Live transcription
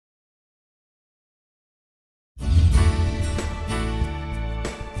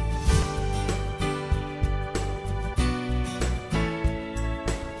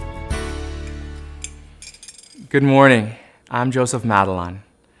Good morning. I'm Joseph Madelon,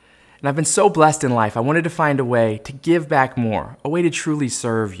 and I've been so blessed in life, I wanted to find a way to give back more, a way to truly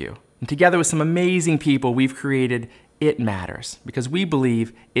serve you. And together with some amazing people, we've created It Matters, because we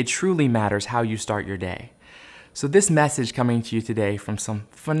believe it truly matters how you start your day. So this message coming to you today from some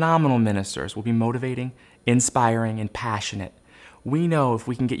phenomenal ministers will be motivating, inspiring, and passionate. We know if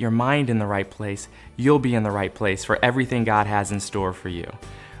we can get your mind in the right place, you'll be in the right place for everything God has in store for you.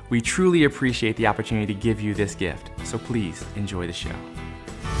 We truly appreciate the opportunity to give you this gift, so please enjoy the show.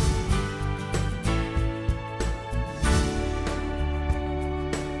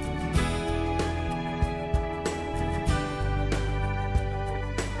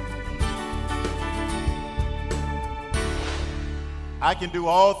 I can do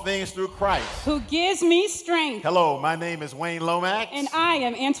all things through Christ, who gives me strength. Hello, my name is Wayne Lomax. And I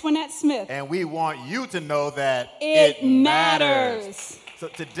am Antoinette Smith. And we want you to know that it matters. So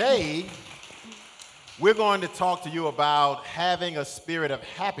today, we're going to talk to you about having a spirit of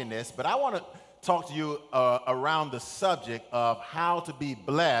happiness, but I want to talk to you around the subject of how to be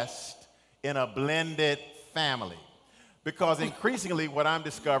blessed in a blended family. Because increasingly what I'm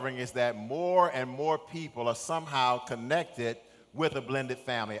discovering is that more and more people are somehow connected with a blended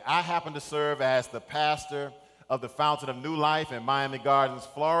family. I happen to serve as the pastor of the Fountain of New Life in Miami Gardens,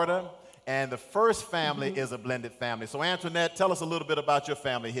 Florida, and the first family is a blended family. So Antoinette, tell us a little bit about your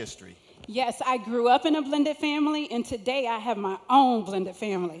family history. Yes, I grew up in a blended family, and today I have my own blended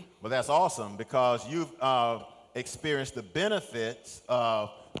family. Well, that's awesome because you've experienced the benefits of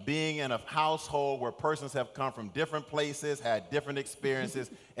being in a household where persons have come from different places, had different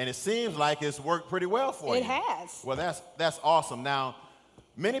experiences, and it seems like it's worked pretty well for you. It has. Well, that's awesome. Now,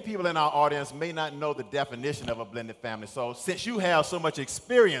 many people in our audience may not know the definition of a blended family, so since you have so much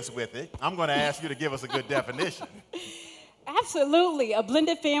experience with it, I'm going to ask you to give us a good definition. Absolutely. A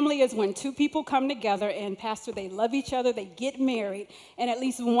blended family is when two people come together and, Pastor, they love each other, they get married, and at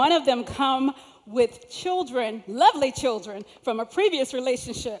least one of them come with children, lovely children, from a previous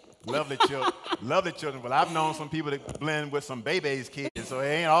relationship. Lovely children. Lovely children. Well, I've known some people that blend with some baby's kids, so it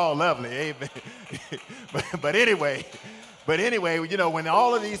ain't all lovely. Amen. But anyway, you know, when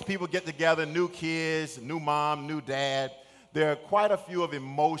all of these people get together, new kids, new mom, new dad, there are quite a few of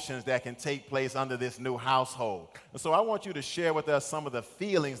emotions that can take place under this new household. And so I want you to share with us some of the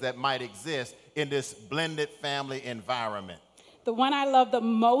feelings that might exist in this blended family environment. The one I love the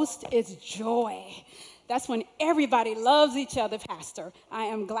most is joy. That's when everybody loves each other, Pastor. I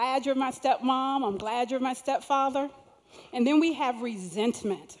am glad you're my stepmom. I'm glad you're my stepfather. And then we have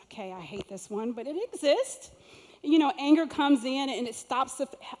resentment. Okay, I hate this one, but it exists. You know, anger comes in and it stops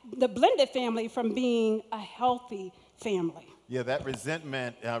the blended family from being a healthy family. Yeah, that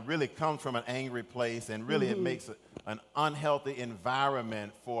resentment really comes from an angry place, and really it makes an unhealthy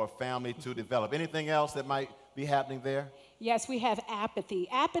environment for a family to develop. Anything else that might be happening there? Yes, we have apathy.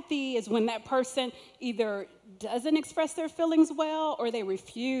 Apathy is when that person either doesn't express their feelings well or they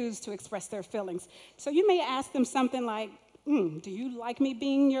refuse to express their feelings. So you may ask them something like, do you like me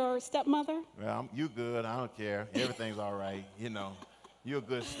being your stepmother? Well, you good. I don't care. Everything's all right. You know, you're a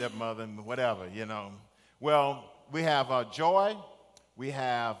good stepmother, whatever, you know. Well, we have joy, we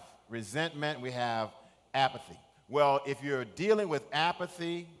have resentment, we have apathy. Well, if you're dealing with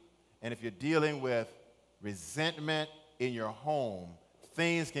apathy and if you're dealing with resentment in your home,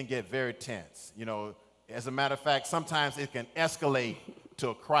 things can get very tense. You know, as a matter of fact, sometimes it can escalate to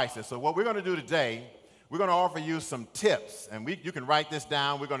a crisis. So what we're going to do today, we're going to offer you some tips, and you can write this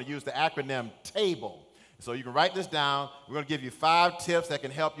down. We're going to use the acronym TABLE. So you can write this down. We're going to give you 5 tips that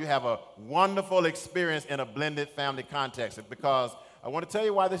can help you have a wonderful experience in a blended family context. Because I want to tell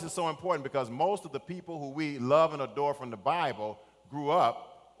you why this is so important, because most of the people who we love and adore from the Bible grew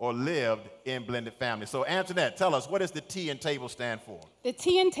up or lived in blended families. So Antoinette, tell us, what does the T in TABLE stand for? The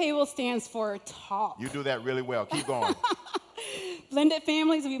T in TABLE stands for talk. You do that really well. Keep going. Blended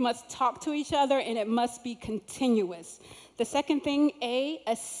families, we must talk to each other, and it must be continuous. The second thing, A,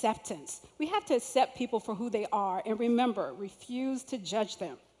 acceptance. We have to accept people for who they are, and remember, refuse to judge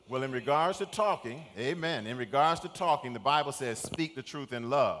them. Well, in regards to talking, amen, in regards to talking, the Bible says speak the truth in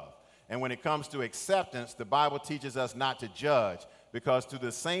love. And when it comes to acceptance, the Bible teaches us not to judge, because to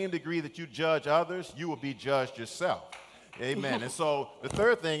the same degree that you judge others, you will be judged yourself. Amen. And so the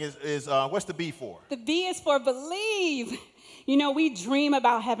third thing is what's the B for? The B is for believe. You know, we dream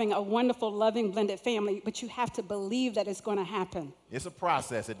about having a wonderful, loving, blended family, but you have to believe that it's going to happen. It's a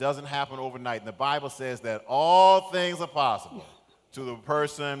process. It doesn't happen overnight. And the Bible says that all things are possible to the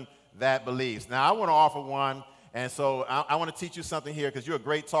person that believes. Now, I want to offer one, and so I want to teach you something here because you're a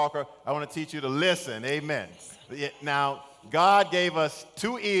great talker. I want to teach you to listen. Amen. Now, God gave us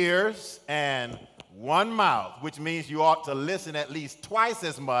 2 ears and one mouth, which means you ought to listen at least twice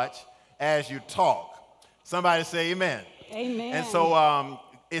as much as you talk. Somebody say amen. Amen. And so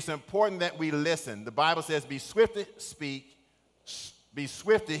it's important that we listen. The Bible says be swift to speak, be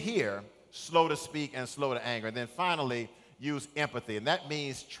swift to hear, slow to speak, and slow to anger. And then finally, use empathy. And that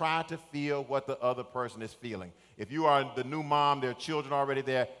means try to feel what the other person is feeling. If you are the new mom, there are children already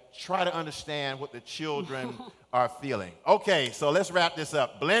there, try to understand what the children are feeling. Okay, so let's wrap this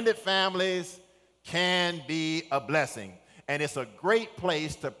up. Blended families can be a blessing. And it's a great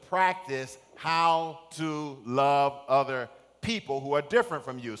place to practice how to love other people who are different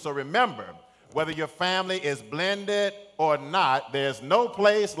from you. So remember, whether your family is blended or not, there's no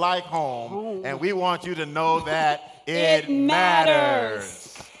place like home. And we want you to know that it matters.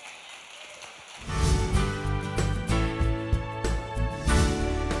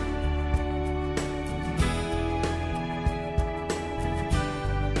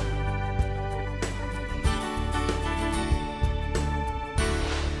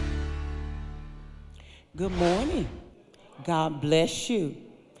 Good morning. God bless you.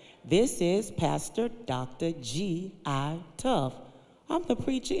 This is Pastor Dr. G.I. Tuff. I'm the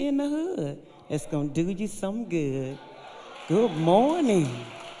preacher in the hood that's going to do you some good. Good morning.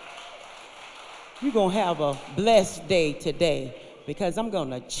 You're going to have a blessed day today because I'm going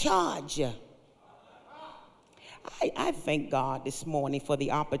to charge you. I thank God this morning for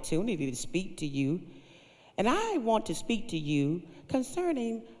the opportunity to speak to you. And I want to speak to you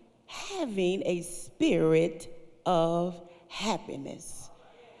concerning having a spirit of happiness.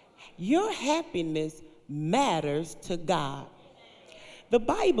 Your happiness matters to God. The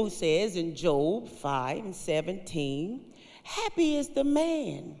Bible says in Job 5:17, happy is the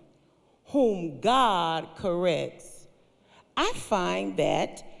man whom God corrects. I find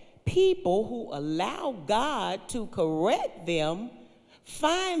that people who allow God to correct them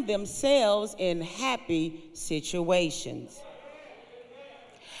find themselves in happy situations.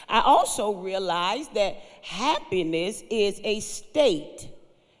 I also realize that happiness is a state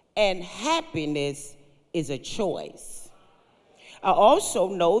and happiness is a choice. I also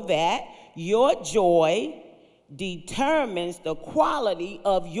know that your joy determines the quality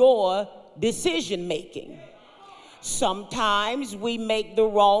of your decision making. Sometimes we make the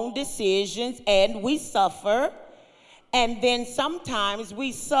wrong decisions and we suffer, and then sometimes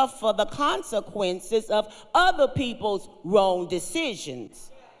we suffer the consequences of other people's wrong decisions.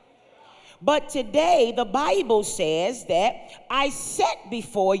 But today, the Bible says that I set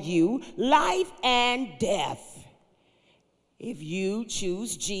before you life and death. If you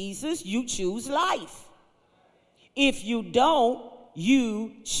choose Jesus, you choose life. If you don't,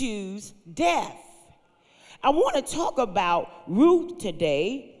 you choose death. I want to talk about Ruth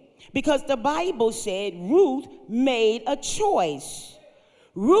today because the Bible said Ruth made a choice.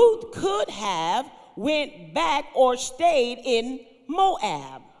 Ruth could have went back or stayed in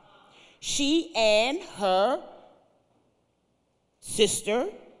Moab. She and her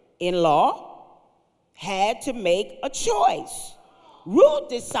sister-in-law had to make a choice. Ruth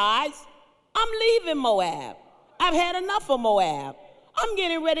decides, I'm leaving Moab. I've had enough of Moab. I'm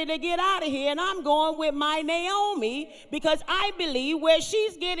getting ready to get out of here, and I'm going with my Naomi because I believe where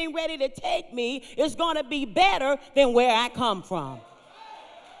she's getting ready to take me is going to be better than where I come from.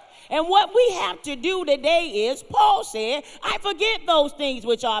 And what we have to do today is, Paul said, I forget those things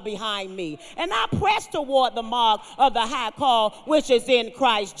which are behind me, and I press toward the mark of the high call which is in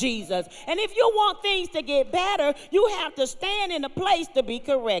Christ Jesus. And if you want things to get better, you have to stand in a place to be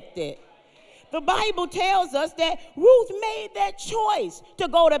corrected. The Bible tells us that Ruth made that choice to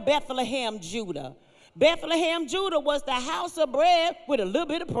go to Bethlehem, Judah. Bethlehem, Judah was the house of bread with a little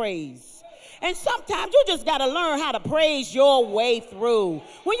bit of praise. And sometimes you just got to learn how to praise your way through.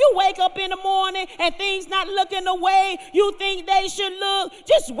 When you wake up in the morning and things not looking the way you think they should look,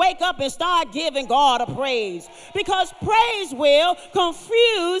 just wake up and start giving God a praise. Because praise will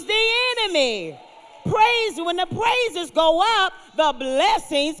confuse the enemy. Praise, when the praises go up, the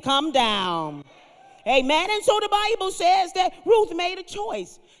blessings come down. Amen. And so the Bible says that Ruth made a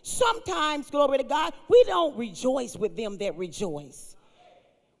choice. Sometimes, glory to God, we don't rejoice with them that rejoice.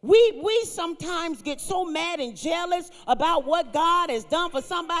 We sometimes get so mad and jealous about what God has done for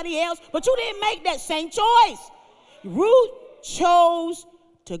somebody else, but you didn't make that same choice. Ruth chose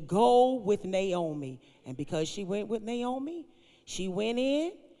to go with Naomi. And because she went with Naomi, she went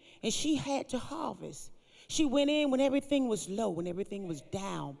in and she had to harvest. She went in when everything was low, when everything was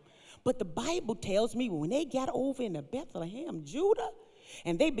down. But the Bible tells me when they got over into Bethlehem, Judah,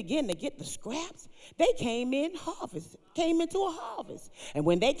 and they began to get the scraps, they came into a harvest. And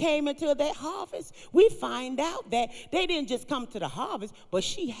when they came into that harvest, we find out that they didn't just come to the harvest, but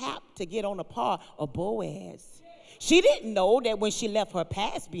she happened to get on the part of Boaz. She didn't know that when she left her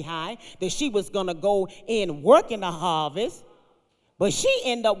past behind that she was going to go in work in the harvest. But she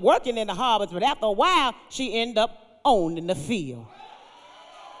ended up working in the harvest, but after a while, she ended up owning the field.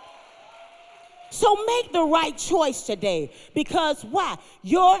 So make the right choice today, because why?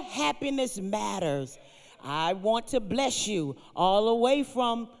 Your happiness matters. I want to bless you all the way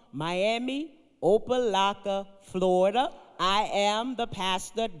from Miami, Opelika, Florida. I am the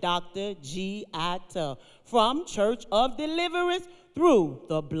pastor, Dr. G. Atta, from Church of Deliverance through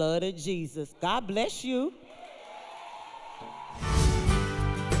the blood of Jesus. God bless you.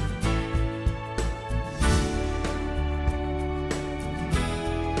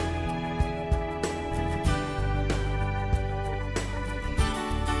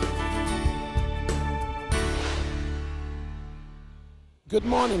 Good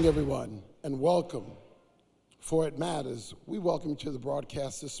morning, everyone, and welcome. For It Matters, we welcome you to the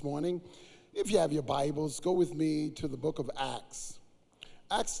broadcast this morning. If you have your Bibles, go with me to the book of Acts.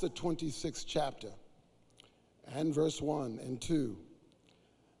 Acts, the 26th chapter, and verse 1 and 2.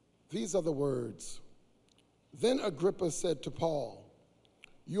 These are the words. Then Agrippa said to Paul,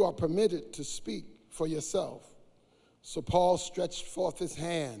 "You are permitted to speak for yourself." So Paul stretched forth his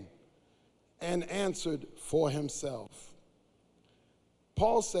hand and answered for himself.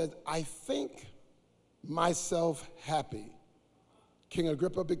 Paul said, "I think myself happy, King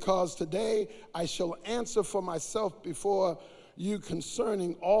Agrippa, because today I shall answer for myself before you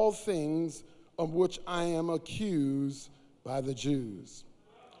concerning all things of which I am accused by the Jews."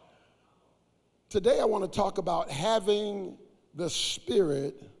 Today I want to talk about having the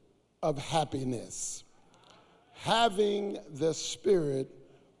spirit of happiness. Having the spirit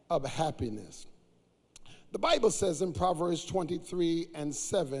of happiness. The Bible says in Proverbs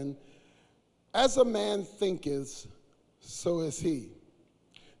 23:7, "As a man thinketh, so is he."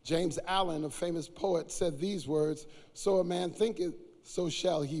 James Allen, a famous poet, said these words, "So a man thinketh, so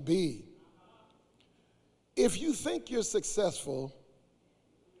shall he be." If you think you're successful,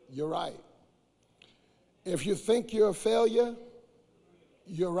 you're right. If you think you're a failure,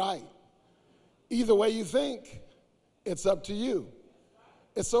 you're right. Either way you think, it's up to you.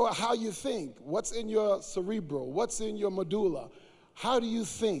 It's so how you think, what's in your cerebral, what's in your medulla. How do you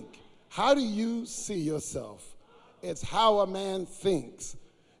think? How do you see yourself? It's how a man thinks.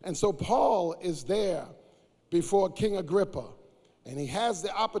 And so Paul is there before King Agrippa, and he has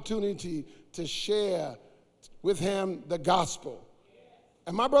the opportunity to share with him the gospel.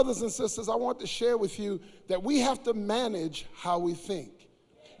 And my brothers and sisters, I want to share with you that we have to manage how we think.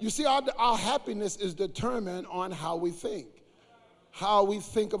 You see, our happiness is determined on how we think. How we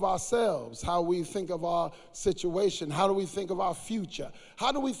think of ourselves, how we think of our situation, how do we think of our future,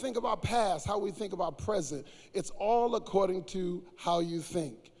 how do we think of our past, how we think of our present. It's all according to how you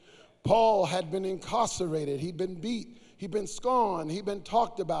think. Paul had been incarcerated, he'd been beat, he'd been scorned, he'd been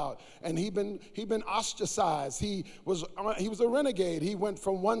talked about, and he'd been ostracized. He was a renegade. He went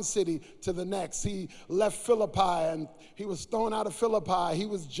from one city to the next. He left Philippi and he was thrown out of Philippi. He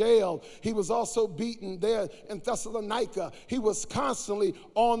was jailed. He was also beaten there in Thessalonica. He was constantly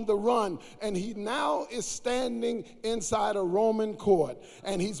on the run, and he now is standing inside a Roman court,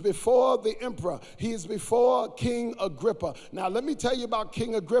 and he's before the emperor. He is before King Agrippa. Now let me tell you about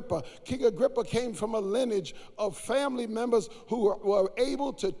King Agrippa. King Agrippa came from a lineage of family members who were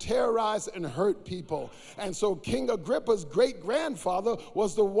able to terrorize and hurt people. And so King Agrippa's great-grandfather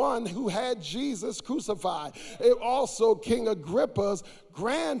was the one who had Jesus crucified. Also, King Agrippa's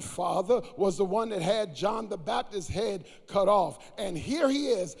grandfather was the one that had John the Baptist's head cut off. And here he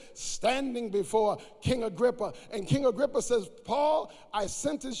is standing before King Agrippa. And King Agrippa says, "Paul, I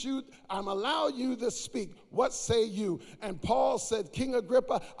sentence you, I'm allowing you to speak. What say you?" And Paul said, "King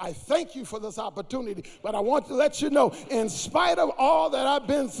Agrippa, I thank you for this opportunity, but I want to let you know, in spite of all that I've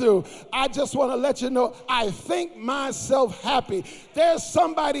been through, I just want to let you know, I think myself happy." There's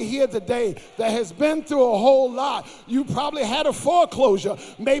somebody here today that has been through a whole lot. You probably had a foreclosure.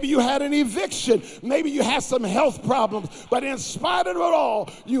 Maybe you had an eviction. Maybe you had some health problems. But in spite of it all,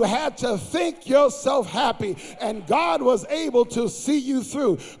 you had to think yourself happy. And God was able to see you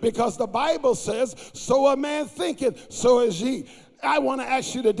through, because the Bible says, "So a man thinketh, so is he." I want to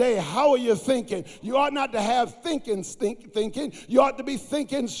ask you today, how are you thinking? You ought not to have thinking. You ought to be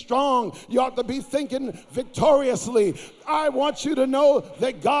thinking strong. You ought to be thinking victoriously. I want you to know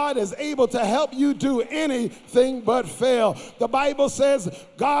that God is able to help you do anything but fail. The Bible says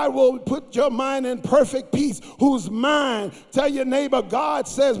God will put your mind in perfect peace. Whose mind? Tell your neighbor, God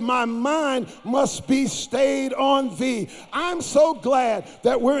says, my mind must be stayed on thee. I'm so glad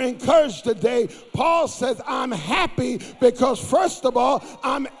that we're encouraged today. Paul says, I'm happy because, first of all,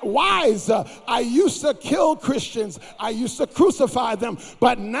 I'm wise. I used to kill Christians. I used to crucify them.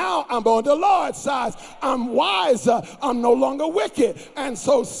 But now I'm on the Lord's side. I'm wise. I'm no longer wicked. And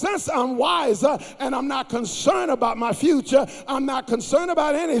so since I'm wiser and I'm not concerned about my future, I'm not concerned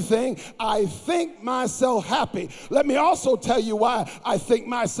about anything, I think myself happy. Let me also tell you why I think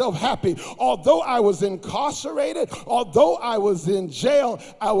myself happy. Although I was incarcerated, although I was in jail,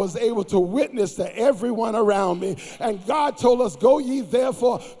 I was able to witness to everyone around me. And God told us, go ye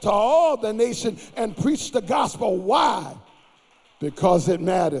therefore to all the nation and preach the gospel. Why? Because it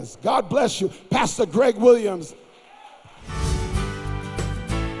matters. God bless you. Pastor Greg Williams.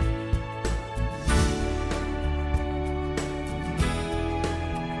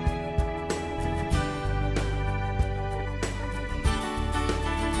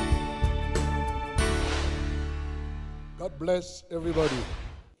 God bless everybody.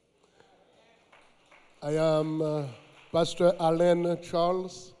 I am Pastor Alain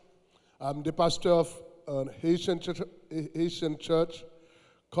Charles. I'm the pastor of an Haitian church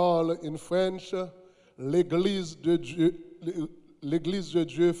called in French l'Église de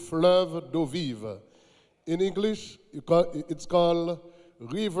Dieu Fleuve d'eau vive. In English, it's called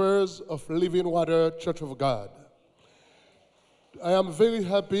Rivers of Living Water Church of God. I am very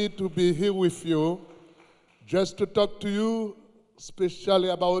happy to be here with you, just to talk to you, especially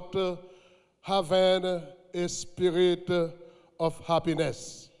about having a spirit of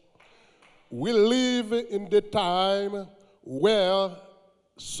happiness. We live in the time where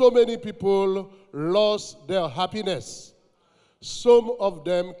so many people lost their happiness. Some of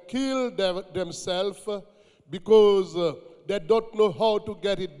them killed themselves because they don't know how to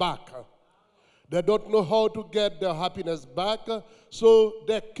get it back. They don't know how to get their happiness back, so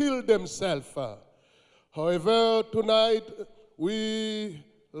they kill themselves. However, tonight we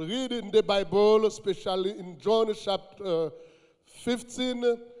read in the Bible, especially in John chapter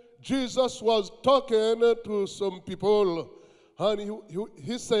 15, Jesus was talking to some people, and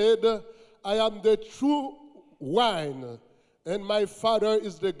he said, I am the true wine, and my Father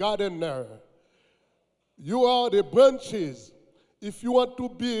is the gardener. You are the branches. If you want to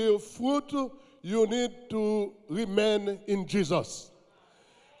bear fruit, you need to remain in Jesus.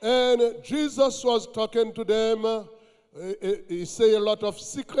 And Jesus was talking to them. He said a lot of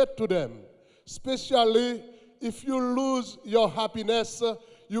secret to them. Especially if you lose your happiness,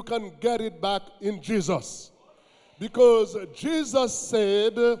 you can get it back in Jesus. Because Jesus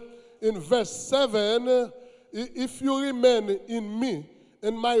said in verse 7, if you remain in me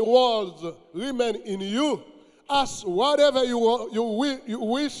and my words remain in you, ask whatever you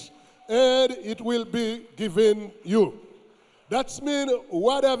wish and it will be given you. That means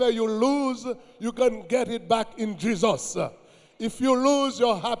whatever you lose, you can get it back in Jesus. If you lose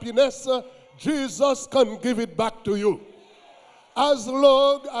your happiness, Jesus can give it back to you. As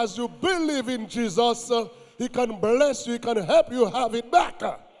long as you believe in Jesus, he can bless you, he can help you have it back.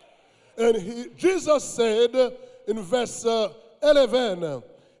 And Jesus said in verse 11,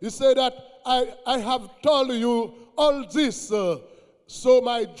 he said that I have told you all this so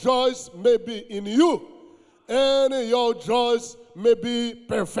my joys may be in you and your joys may be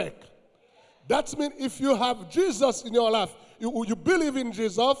perfect. That means if you have Jesus in your life, you believe in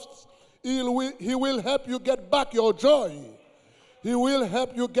Jesus, he will help you get back your joy. He will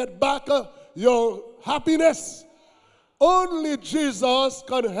help you get back your happiness. Only Jesus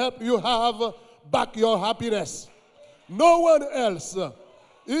can help you have back your happiness. No one else.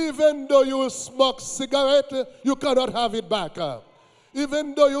 Even though you smoke cigarette, you cannot have it back.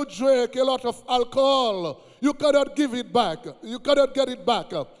 Even though you drink a lot of alcohol, you cannot give it back. You cannot get it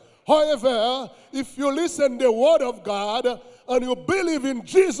back. However, if you listen to the word of God and you believe in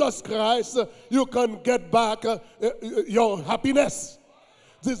Jesus Christ, you can get back your happiness.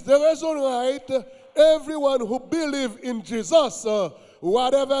 This is the reason why everyone who believes in Jesus,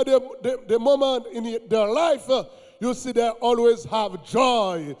 whatever the moment in their life, you see they always have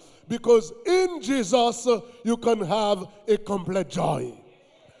joy. Because in Jesus, you can have a complete joy.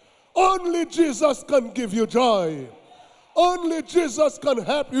 Only Jesus can give you joy. Only Jesus can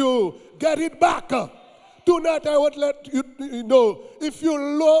help you get it back. Tonight I would let you know, if you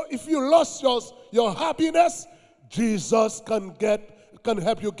lost your happiness, Jesus can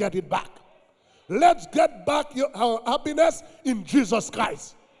help you get it back. Let's get back our happiness in Jesus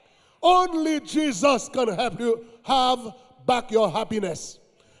Christ. Only Jesus can help you have back your happiness.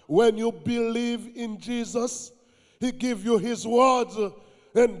 When you believe in Jesus, he gives you his words.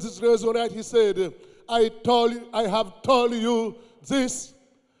 And this reason that he said, I have told you this,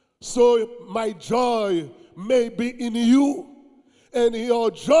 so my joy may be in you, and your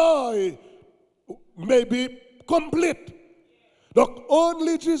joy may be complete. Look,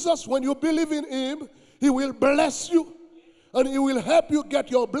 only Jesus, when you believe in him, he will bless you, and he will help you get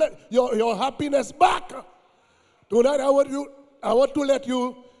your happiness back. Tonight, I want to let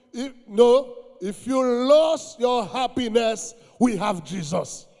you know, if you lost your happiness, we have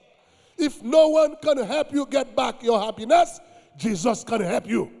Jesus. If no one can help you get back your happiness, Jesus can help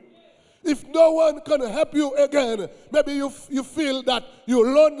you. If no one can help you again, maybe you feel that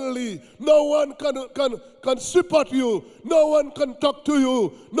you're lonely, no one can support you, no one can talk to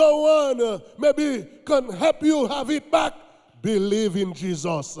you, no one maybe can help you have it back, believe in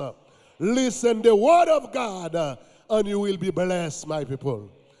Jesus. Listen the word of God, and you will be blessed, my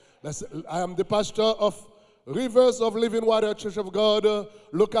people. I am the pastor of Rivers of Living Water Church of God.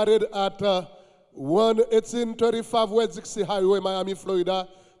 Look at it at 1835 West Dixie Highway, Miami, Florida,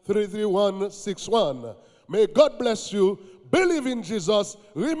 33161. May God bless you. Believe in Jesus,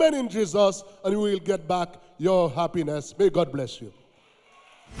 remain in Jesus, and you will get back your happiness. May God bless you.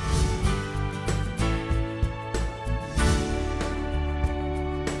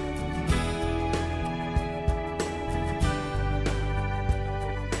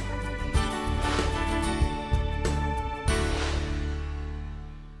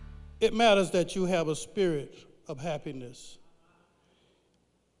 It matters that you have a spirit of happiness.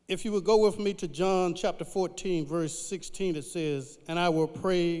 If you would go with me to John chapter 14, verse 16, it says, and I will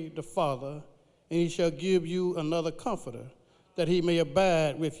pray the Father, and he shall give you another comforter, that he may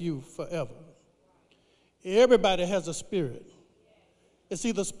abide with you forever. Everybody has a spirit. It's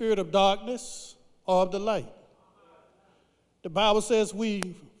either spirit of darkness or of the light. The Bible says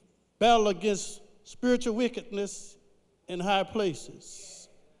we battle against spiritual wickedness in high places.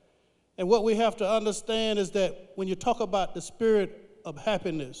 And what we have to understand is that when you talk about the spirit of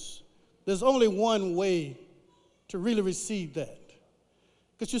happiness, there's only one way to really receive that.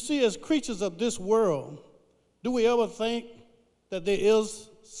 Because you see, as creatures of this world, do we ever think that there is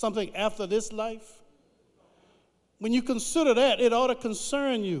something after this life? When you consider that, it ought to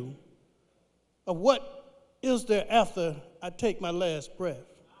concern you of what is there after I take my last breath.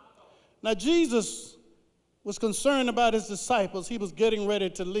 Now, Jesus was concerned about his disciples. He was getting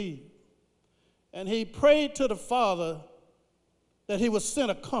ready to leave. And he prayed to the Father that he would send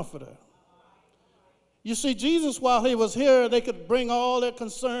a comforter. You see, Jesus, while he was here, they could bring all their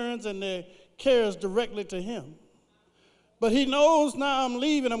concerns and their cares directly to him. But he knows now I'm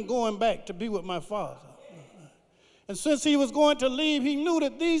leaving, I'm going back to be with my Father. And since he was going to leave, he knew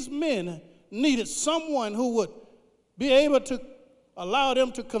that these men needed someone who would be able to allow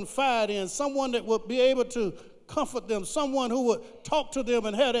them to confide in, someone that would be able to comfort them, someone who would talk to them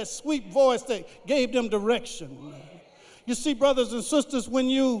and have that sweet voice that gave them direction. You see, brothers and sisters, when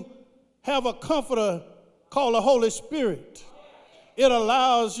you have a comforter called the Holy Spirit, it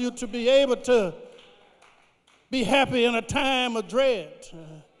allows you to be able to be happy in a time of dread.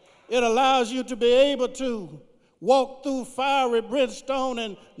 It allows you to be able to walk through fiery brimstone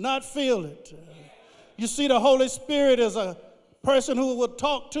and not feel it. You see, the Holy Spirit is a person who will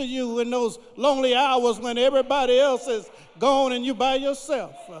talk to you in those lonely hours when everybody else is gone and you by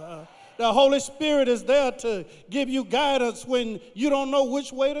yourself. The Holy Spirit is there to give you guidance when you don't know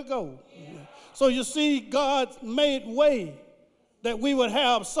which way to go. So you see, God made way that we would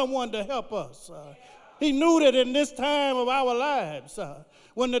have someone to help us. He knew that in this time of our lives,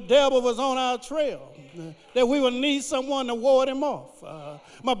 when the devil was on our trail, that we would need someone to ward him off.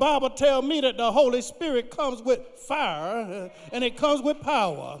 My Bible tells me that the Holy Spirit comes with fire and it comes with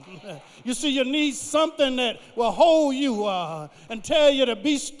power. You see, you need something that will hold you and tell you to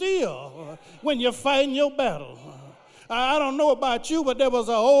be still when you're fighting your battle. I don't know about you, but there was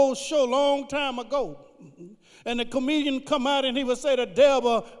an old show a long time ago. And the comedian come out and he would say, the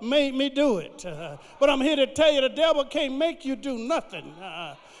devil made me do it. But I'm here to tell you, the devil can't make you do nothing.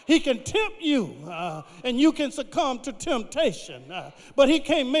 He can tempt you, and you can succumb to temptation. But he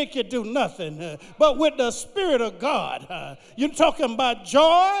can't make you do nothing. But with the Spirit of God, you're talking about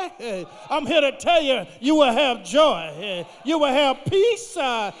joy. I'm here to tell you, you will have joy. You will have peace.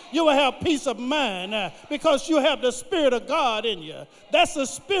 You will have peace of mind because you have the Spirit of God in you. That's the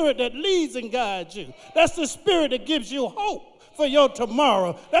Spirit that leads and guides you. That's the Spirit that gives you hope for your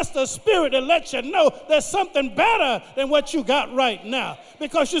tomorrow. That's the spirit that lets you know there's something better than what you got right now.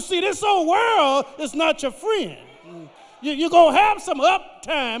 Because you see, this old world is not your friend. You're going to have some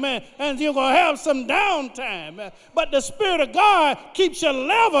uptime and you're going to have some downtime. But the Spirit of God keeps you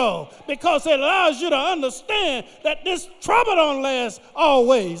level because it allows you to understand that this trouble don't last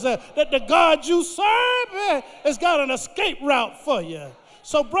always. That the God you serve has got an escape route for you.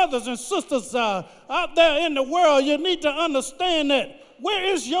 So brothers and sisters out there in the world, you need to understand that. Where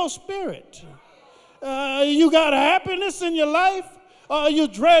is your spirit? You got happiness in your life? Or are you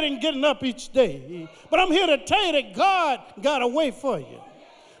dreading getting up each day? But I'm here to tell you that God got a way for you.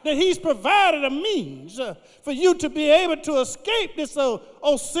 That he's provided a means for you to be able to escape this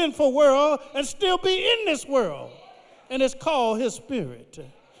old sinful world and still be in this world. And it's called his spirit.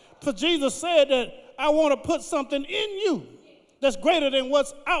 For Jesus said that I want to put something in you that's greater than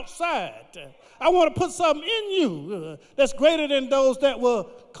what's outside. I want to put something in you that's greater than those that will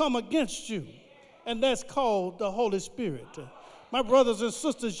come against you. And that's called the Holy Spirit. My brothers and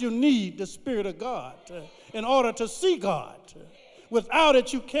sisters, you need the Spirit of God in order to see God. Without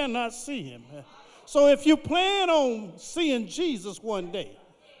it, you cannot see him. So if you plan on seeing Jesus one day,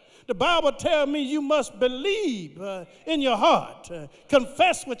 the Bible tells me you must believe in your heart,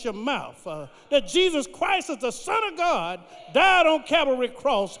 confess with your mouth that Jesus Christ is the Son of God, died on Calvary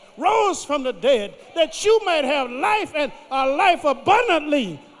cross, rose from the dead, that you might have life and a life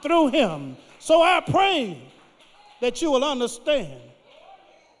abundantly through him. So I pray that you will understand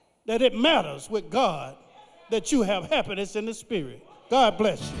that it matters with God that you have happiness in the Spirit. God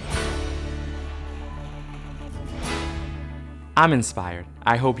bless you. I'm inspired.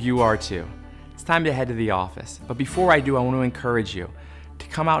 I hope you are too. It's time to head to the office. But before I do, I want to encourage you to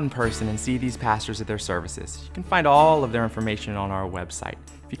come out in person and see these pastors at their services. You can find all of their information on our website.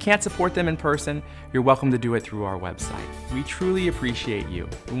 If you can't support them in person, you're welcome to do it through our website. We truly appreciate you.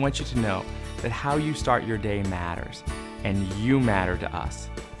 We want you to know that how you start your day matters, and you matter to us.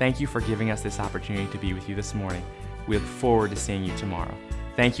 Thank you for giving us this opportunity to be with you this morning. We look forward to seeing you tomorrow.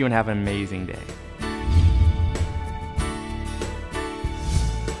 Thank you and have an amazing day.